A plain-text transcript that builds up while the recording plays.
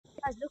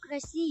I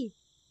see.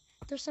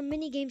 There's some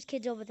mini games,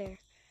 kids, over there.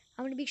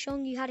 I'm gonna be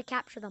showing you how to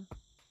capture them.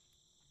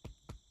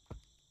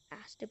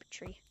 Ah, stupid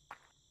tree.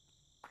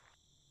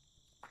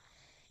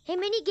 Hey,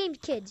 mini games,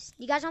 kids.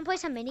 You guys wanna play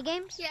some mini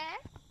games? Yeah.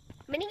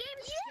 Mini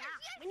games?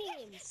 Yeah, mini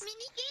games.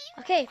 Mini games?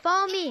 Okay,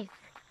 follow me.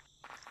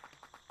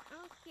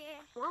 Okay.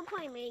 I want to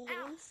play mini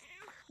games.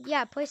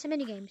 Yeah, play some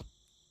mini games.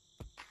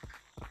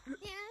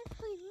 Yeah, let's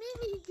play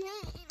mini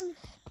games.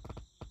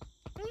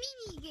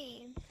 Mini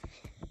games.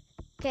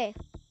 Okay.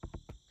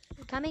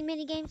 Coming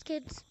mini games,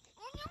 kids.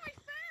 Oh no, I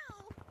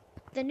fell.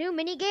 The new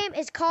mini game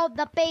is called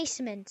The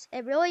Basement.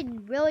 It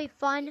really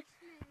fun.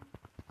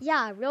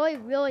 Yeah,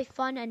 really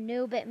fun and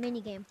new bit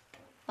mini game.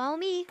 Follow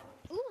me.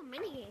 Ooh,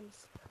 mini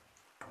games.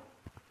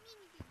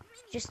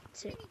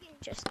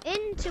 Just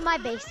into my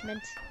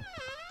basement.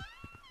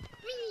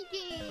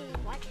 Mini game.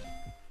 What?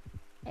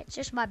 It's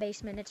just my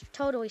basement. It's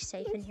totally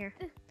safe in here.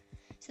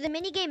 So the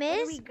mini game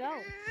Where is, do we go?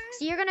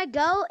 so you're gonna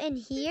go in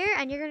here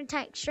and you're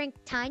gonna shrink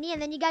tiny,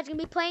 and then you guys are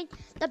gonna be playing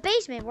the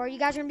basement where you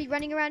guys are gonna be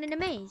running around in a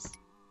maze.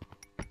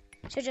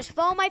 So just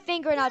follow my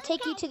finger and I'll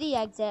take you to the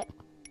exit.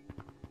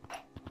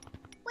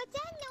 What's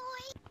that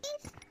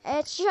noise?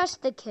 It's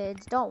just the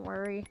kids, don't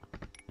worry.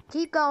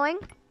 Keep going.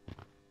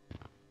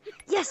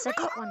 Yes, I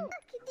got one.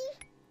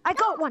 I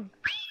got one.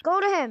 Go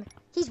to him.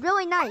 He's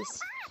really nice.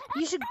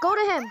 You should go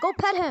to him. Go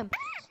pet him.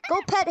 Go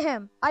pet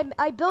him.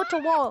 I built a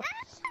wall.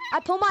 I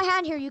pull my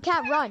hand here. You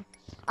can't run.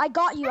 I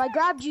got you. I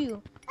grabbed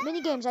you.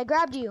 Mini games. I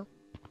grabbed you.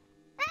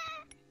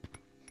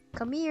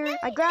 Come here.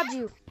 I grabbed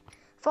you.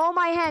 Follow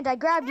my hand. I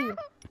grabbed you.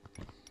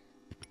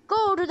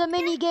 Go to the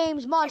mini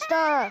games,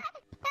 monster.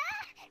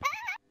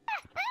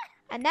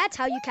 And that's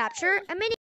how you capture a mini